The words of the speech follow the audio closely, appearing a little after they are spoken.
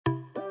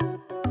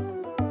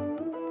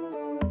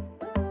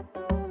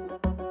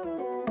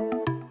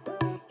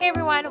Hey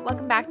everyone,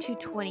 welcome back to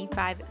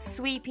 25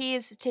 Sweet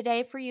Peas.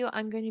 Today for you,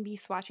 I'm going to be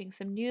swatching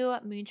some new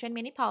Moonshine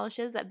Mini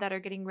polishes that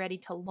are getting ready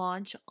to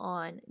launch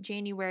on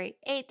January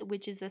 8th,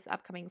 which is this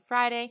upcoming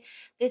Friday.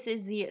 This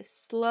is the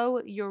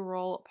Slow Your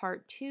Roll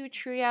Part 2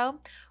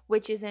 trio,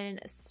 which is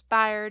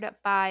inspired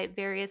by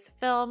various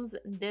films.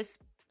 This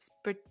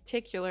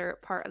particular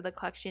part of the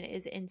collection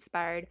is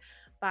inspired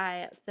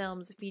by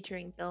films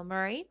featuring Bill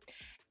Murray.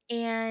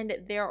 And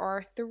there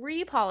are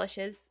 3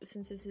 polishes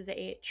since this is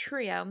a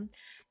trio.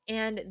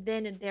 And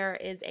then there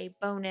is a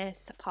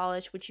bonus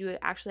polish, which you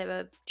actually have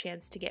a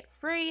chance to get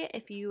free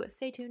if you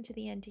stay tuned to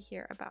the end to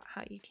hear about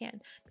how you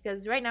can.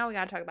 Because right now we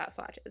got to talk about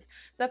swatches.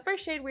 The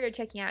first shade we are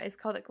checking out is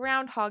called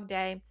Groundhog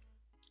Day.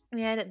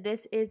 And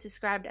this is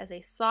described as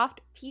a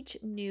soft peach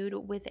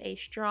nude with a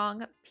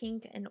strong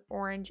pink and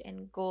orange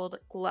and gold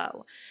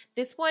glow.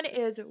 This one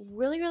is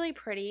really, really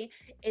pretty.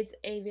 It's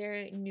a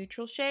very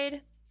neutral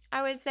shade,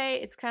 I would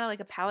say. It's kind of like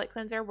a palette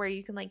cleanser where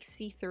you can like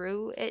see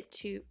through it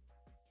to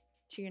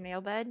your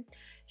nail bed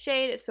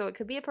shade, so it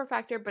could be a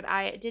perfector, but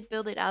I did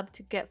build it up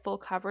to get full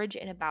coverage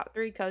in about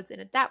 3 coats,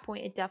 and at that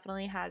point it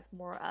definitely has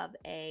more of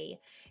a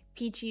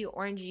peachy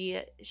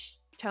orangey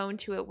tone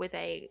to it with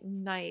a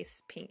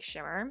nice pink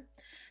shimmer.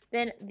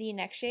 Then the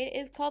next shade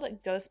is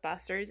called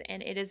Ghostbusters,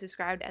 and it is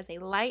described as a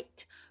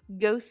light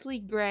ghostly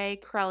gray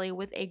crelly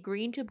with a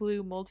green to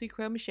blue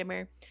multichrome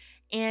shimmer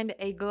and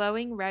a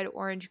glowing red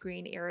orange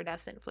green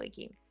iridescent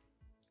flaky.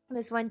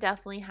 This one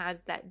definitely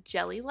has that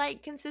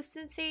jelly-like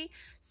consistency,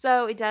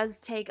 so it does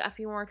take a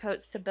few more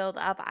coats to build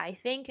up, I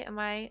think, in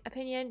my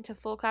opinion, to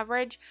full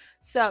coverage.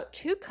 So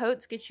 2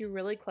 coats get you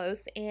really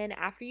close, and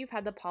after you've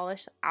had the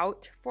polish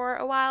out for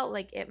a while,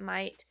 like it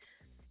might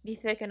be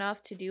thick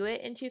enough to do it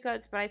in 2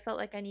 coats, but I felt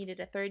like I needed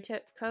a 3rd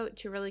coat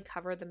to really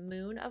cover the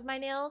moon of my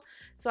nail.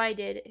 So I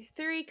did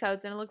 3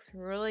 coats, and it looks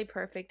really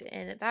perfect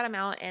in that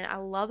amount, and I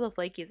love the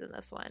flakies in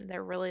this one.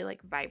 They're really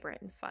like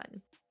vibrant and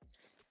fun.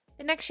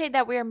 The next shade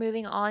that we are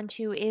moving on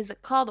to is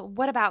called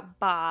What About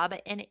Bob,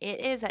 and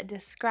it is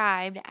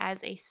described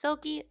as a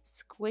silky,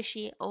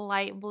 squishy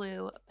light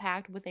blue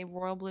packed with a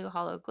royal blue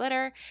holo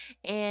glitter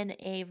in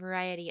a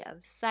variety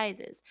of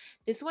sizes.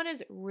 This one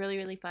is really,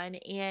 really fun,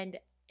 and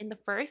in the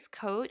first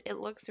coat, it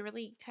looks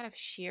really kind of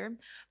sheer,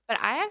 but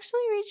I actually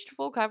reached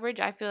full coverage,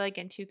 I feel like,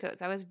 in 2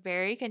 coats. I was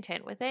very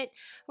content with it.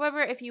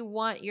 However, if you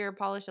want your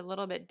polish a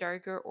little bit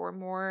darker or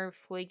more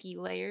flaky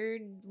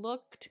layered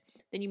looked,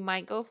 then you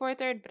might go for a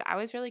 3rd, but I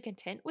was really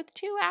content with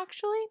 2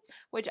 actually,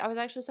 which I was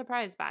actually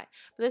surprised by.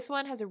 But this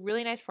one has a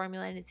really nice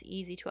formula and it's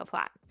easy to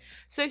apply.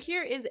 So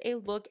here is a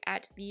look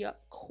at the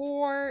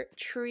core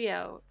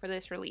trio for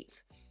this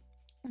release.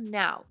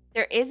 Now,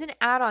 there is an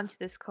add-on to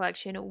this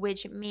collection,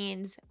 which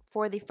means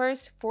for the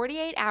first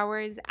 48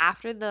 hours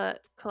after the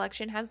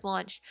collection has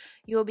launched,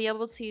 you'll be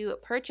able to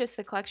purchase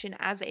the collection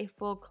as a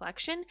full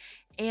collection,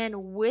 and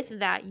with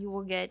that, you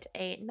will get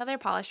another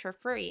polish for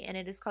free, and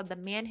it is called The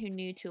Man Who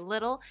Knew Too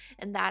Little,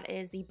 and that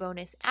is the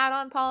bonus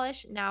add-on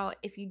polish. Now,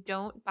 if you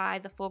don't buy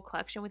the full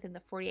collection within the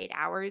 48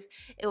 hours,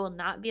 it will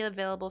not be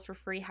available for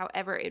free.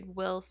 However, it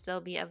will still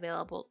be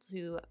available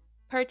to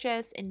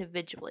purchase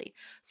individually.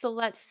 So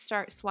let's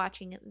start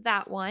swatching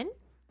that one.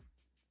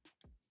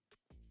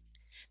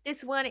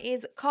 This one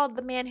is called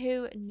The Man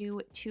Who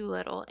Knew Too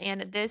Little,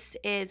 and this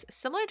is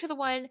similar to the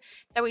one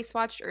that we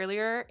swatched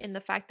earlier in the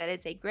fact that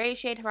it's a gray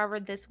shade. However,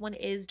 this one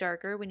is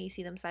darker when you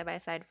see them side by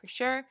side for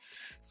sure.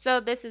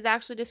 So this is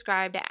actually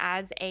described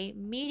as a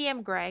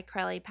medium gray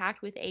crelly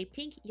packed with a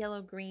pink,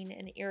 yellow, green,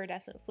 and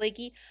iridescent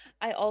flaky.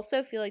 I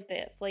also feel like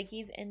the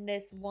flakies in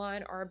this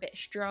one are a bit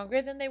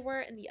stronger than they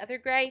were in the other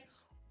gray,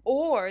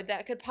 or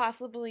that could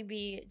possibly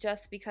be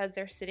just because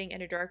they're sitting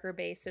in a darker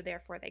base, so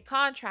therefore they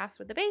contrast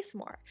with the base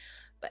more.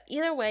 But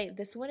either way,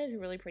 this one is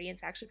really pretty.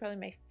 It's actually probably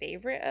my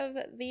favorite of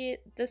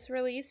this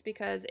release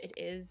because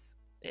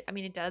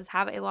it does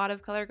have a lot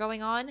of color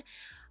going on.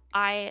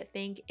 I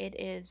think it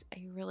is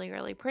a really,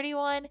 really pretty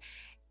one.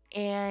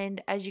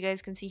 And as you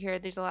guys can see here,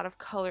 there's a lot of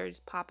colors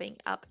popping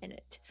up in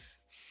it.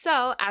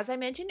 So as I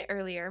mentioned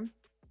earlier,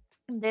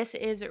 this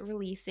is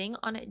releasing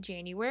on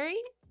January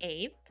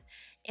 8th.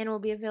 And will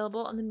be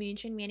available on the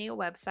Moonshine Mania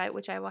website,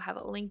 which I will have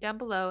a link down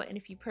below. And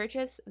if you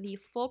purchase the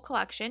full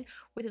collection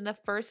within the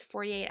first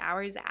 48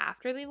 hours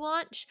after the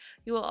launch,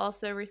 you will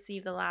also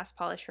receive the last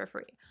polish for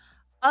free.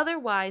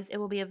 Otherwise, it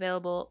will be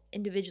available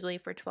individually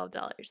for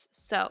 $12.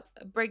 So,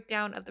 a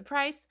breakdown of the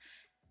price.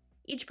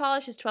 Each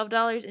polish is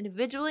 $12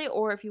 individually,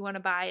 or if you want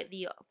to buy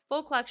the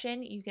full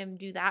collection, you can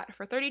do that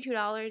for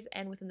 $32,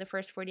 and within the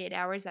first 48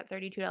 hours, that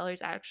 $32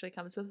 actually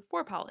comes with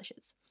 4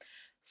 polishes.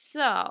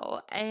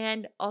 So,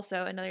 and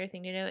also another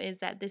thing to note is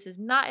that this is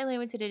not a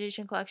limited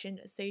edition collection,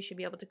 so you should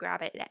be able to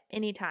grab it at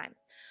any time.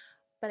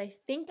 But I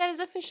think that is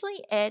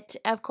officially it.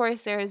 Of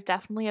course, there is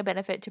definitely a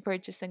benefit to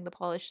purchasing the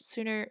polish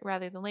sooner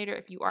rather than later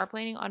if you are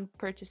planning on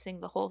purchasing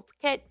the whole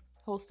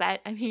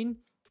set,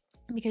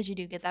 because you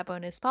do get that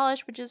bonus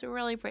polish, which is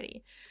really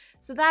pretty.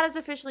 So that is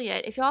officially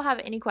it. If y'all have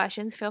any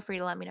questions, feel free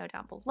to let me know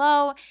down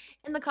below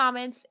in the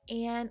comments.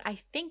 And I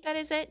think that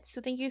is it.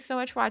 So thank you so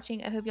much for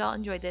watching. I hope y'all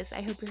enjoyed this.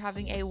 I hope you're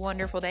having a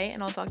wonderful day,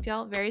 and I'll talk to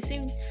y'all very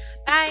soon.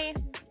 Bye.